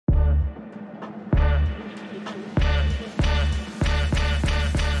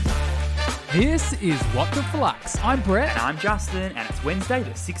This is What the Flux. I'm Brett. And I'm Justin, and it's Wednesday,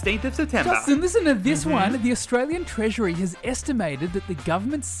 the 16th of September. Justin, listen to this one. The Australian Treasury has estimated that the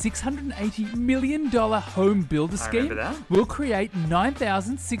government's $680 million home builder scheme will create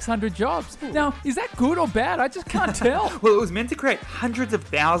 9,600 jobs. Ooh. Now, is that good or bad? I just can't tell. Well, it was meant to create hundreds of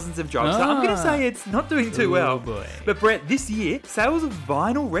thousands of jobs, so I'm going to say it's not doing too well. Boy. But Brett, this year, sales of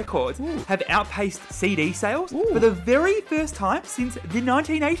vinyl records have outpaced CD sales for the very first time since the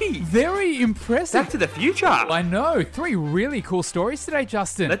 1980s. Very impressive. Back to the future. I know. 3 really cool stories today,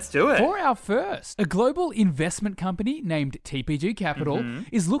 Justin. Let's do it. For our first, a global investment company named TPG Capital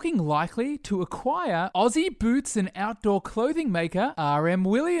is looking likely to acquire Aussie boots and outdoor clothing maker RM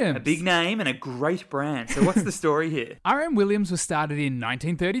Williams. A big name and a great brand. So what's the story here? RM Williams was started in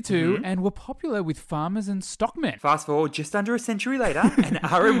 1932 and were popular with farmers and stockmen. Fast forward just under a century later, and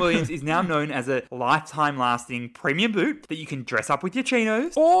RM Williams is now known as a lifetime-lasting premium boot that you can dress up with your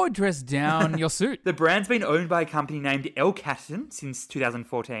chinos or dress down your suit. The brand's been owned by a company named L. Catterton since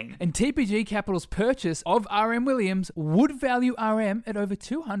 2014. And TPG Capital's purchase of RM Williams would value RM at over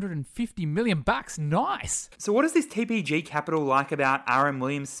 $250 million. Nice. So what does this TPG Capital like about RM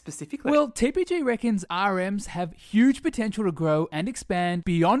Williams specifically? Well, TPG reckons RMs have huge potential to grow and expand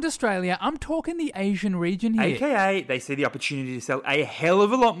beyond Australia. I'm talking the Asian region here. AKA, they see the opportunity to sell a hell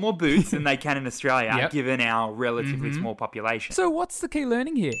of a lot more boots than they can in Australia, given our relatively small population. So what's the key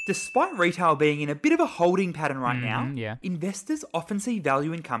learning here? Despite retail being in a bit of a holding pattern right now, investors often see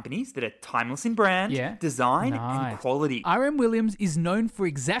value in companies that are timeless in brand, design, and quality. RM Williams is known for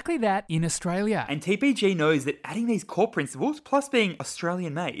exactly that in Australia. And TPG knows that adding these core principles, plus being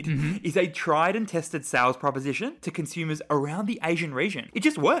Australian-made, is a tried and tested sales proposition to consumers around the Asian region. It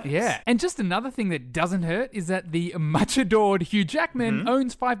just works. Yeah. And just another thing that doesn't hurt is that the much adored Hugh Jackman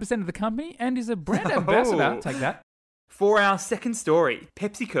owns 5% of the company and is a brand ambassador. Take that. For our second story,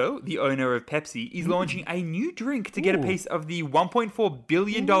 PepsiCo, the owner of Pepsi, is launching a new drink to get a piece of the $1.4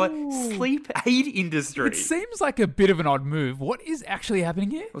 billion sleep aid industry. It seems like a bit of an odd move. What is actually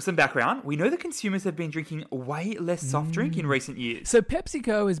happening here? Well, some background. We know that consumers have been drinking way less soft drink in recent years. So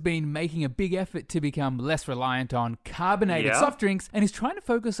PepsiCo has been making a big effort to become less reliant on carbonated soft drinks and is trying to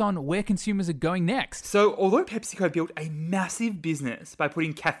focus on where consumers are going next. So although PepsiCo built a massive business by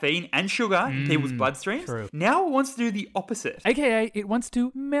putting caffeine and sugar in people's bloodstreams, now it wants to do the opposite. AKA, it wants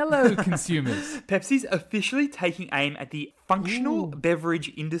to mellow consumers. Pepsi's officially taking aim at the functional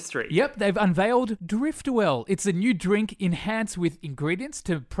beverage industry. Yep, they've unveiled Driftwell. It's a new drink enhanced with ingredients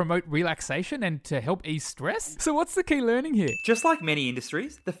to promote relaxation and to help ease stress. So what's the key learning here? Just like many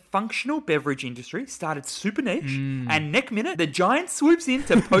industries, the functional beverage industry started super niche, and next minute, the giant swoops in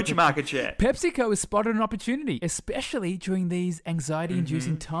to poach market share. PepsiCo has spotted an opportunity, especially during these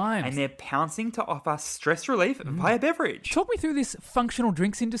anxiety-inducing times. And they're pouncing to offer stress relief via beverage. Talk me through this functional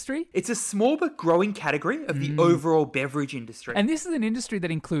drinks industry. It's a small but growing category of the overall beverage industry. And this is an industry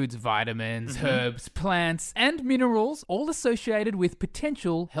that includes vitamins, herbs, plants, and minerals, all associated with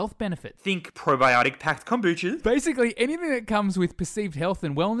potential health benefits. Think probiotic-packed kombuchas. Basically, anything that comes with perceived health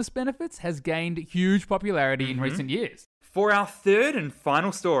and wellness benefits has gained huge popularity in recent years. For our third and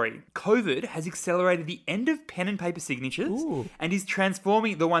final story, COVID has accelerated the end of pen and paper signatures and is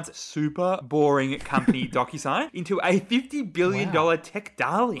transforming the once super boring company DocuSign into a $50 billion tech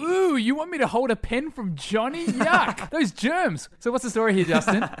darling. Ooh, you want me to hold a pen from Johnny? Yuck! Those germs. So what's the story here,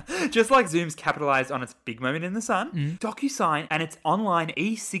 Justin? Just like Zoom's capitalized on its big moment in the sun, DocuSign and its online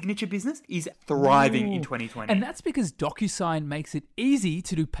e-signature business is thriving in 2020. And that's because DocuSign makes it easy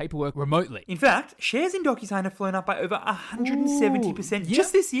to do paperwork remotely. In fact, shares in DocuSign have flown up by over 170%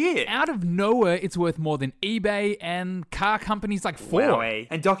 just this year. Out of nowhere, it's worth more than eBay and car companies like Ford. Wow.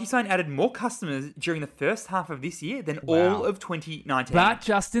 And DocuSign added more customers during the first half of this year than all of 2019. But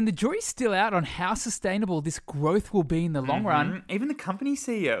Justin, the jury's still out on how sustainable this growth will be in the long run. Even the company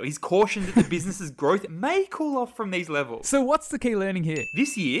CEO is cautioned that the business's growth may cool off from these levels. So what's the key learning here?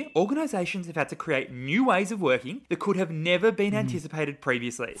 This year, organizations have had to create new ways of working that could have never been anticipated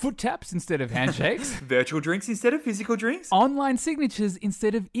previously. Foot taps instead of handshakes. Virtual drinks instead of physical drinks. Online signatures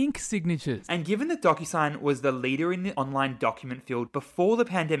instead of ink signatures. And given that DocuSign was the leader in the online document field before the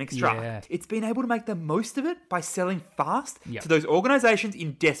pandemic struck, it's been able to make the most of it by selling fast to those organizations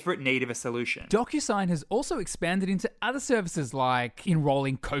in desperate need of a solution. DocuSign has also expanded into other services like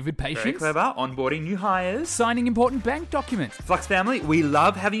enrolling COVID patients. Very clever. Onboarding new hires. Signing important bank documents. Flux family, we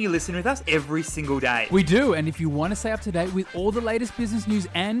love having you listen with us every single day. We do, and if you want to stay up to date with all the latest business news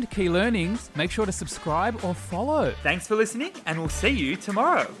and key learnings, make sure to subscribe or follow. Thanks for listening, and we'll see you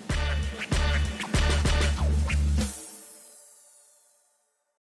tomorrow.